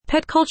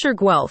Pet Culture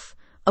Guelph,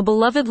 a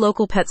beloved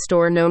local pet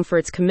store known for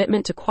its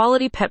commitment to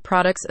quality pet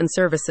products and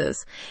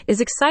services, is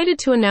excited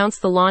to announce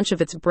the launch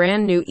of its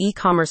brand new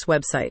e-commerce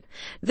website.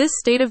 This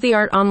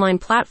state-of-the-art online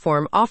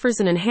platform offers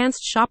an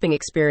enhanced shopping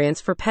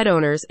experience for pet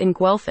owners in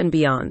Guelph and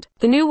beyond.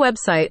 The new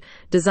website,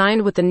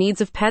 designed with the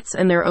needs of pets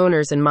and their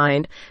owners in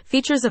mind,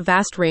 features a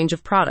vast range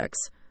of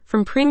products,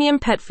 from premium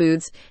pet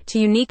foods to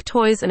unique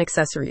toys and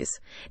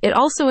accessories. It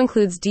also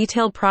includes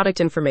detailed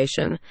product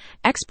information,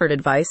 expert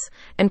advice,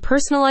 and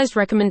personalized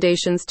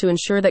recommendations to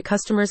ensure that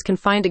customers can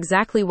find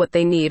exactly what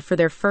they need for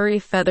their furry,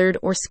 feathered,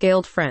 or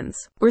scaled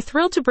friends. We're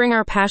thrilled to bring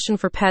our passion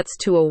for pets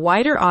to a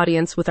wider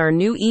audience with our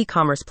new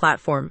e-commerce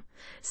platform,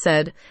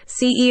 said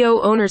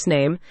CEO Owner's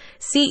Name,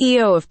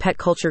 CEO of Pet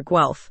Culture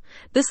Guelph.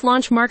 This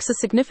launch marks a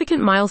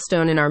significant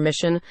milestone in our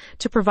mission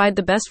to provide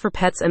the best for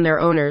pets and their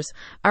owners.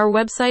 Our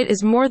website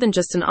is more than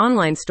just an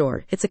online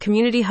store, it's a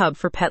community hub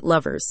for pet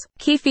lovers.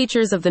 Key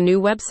features of the new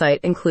website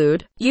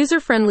include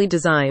user-friendly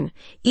design,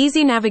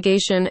 easy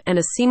navigation, and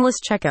a seamless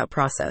checkout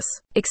process.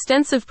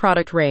 Extensive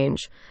product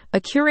range, a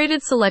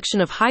curated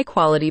selection of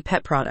high-quality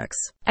pet products.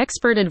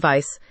 Expert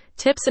advice,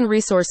 tips and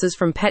resources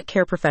from pet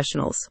care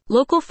professionals.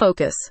 Local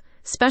focus,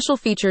 special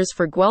features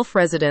for Guelph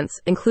residents,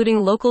 including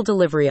local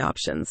delivery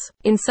options.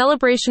 In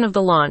celebration of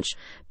the launch,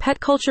 Pet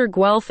Culture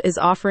Guelph is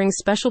offering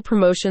special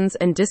promotions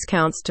and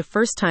discounts to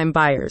first-time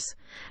buyers.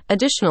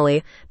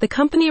 Additionally, the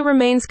company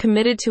remains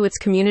committed to its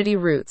community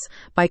roots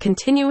by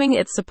continuing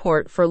its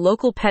support for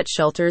local pet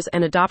shelters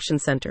and adoption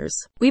centers.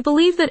 We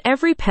believe that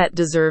every pet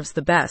deserves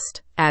the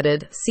best,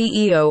 added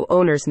CEO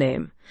Owner's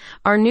Name.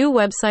 Our new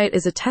website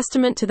is a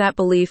testament to that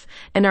belief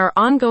and our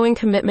ongoing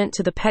commitment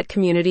to the pet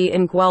community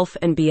in Guelph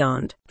and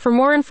beyond. For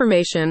more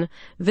information,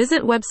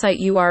 visit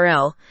website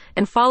URL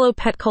and follow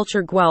Pet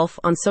Culture Guelph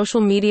on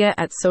social media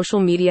at social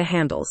media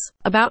handles.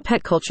 About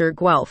Pet Culture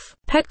Guelph.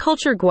 Pet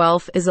Culture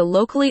Guelph is a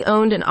locally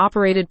owned and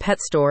operated pet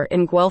store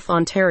in Guelph,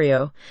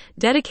 Ontario,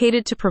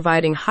 dedicated to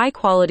providing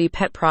high-quality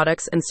pet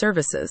products and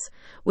services.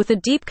 With a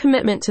deep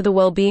commitment to the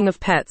well-being of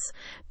pets,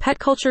 Pet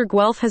Culture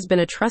Guelph has been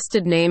a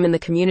trusted name in the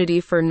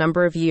community for a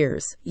number of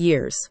years.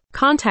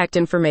 Contact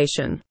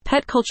information.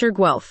 Pet Culture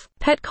Guelph.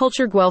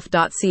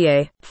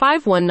 petcultureguelph.ca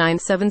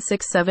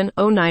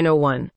 519-767-0901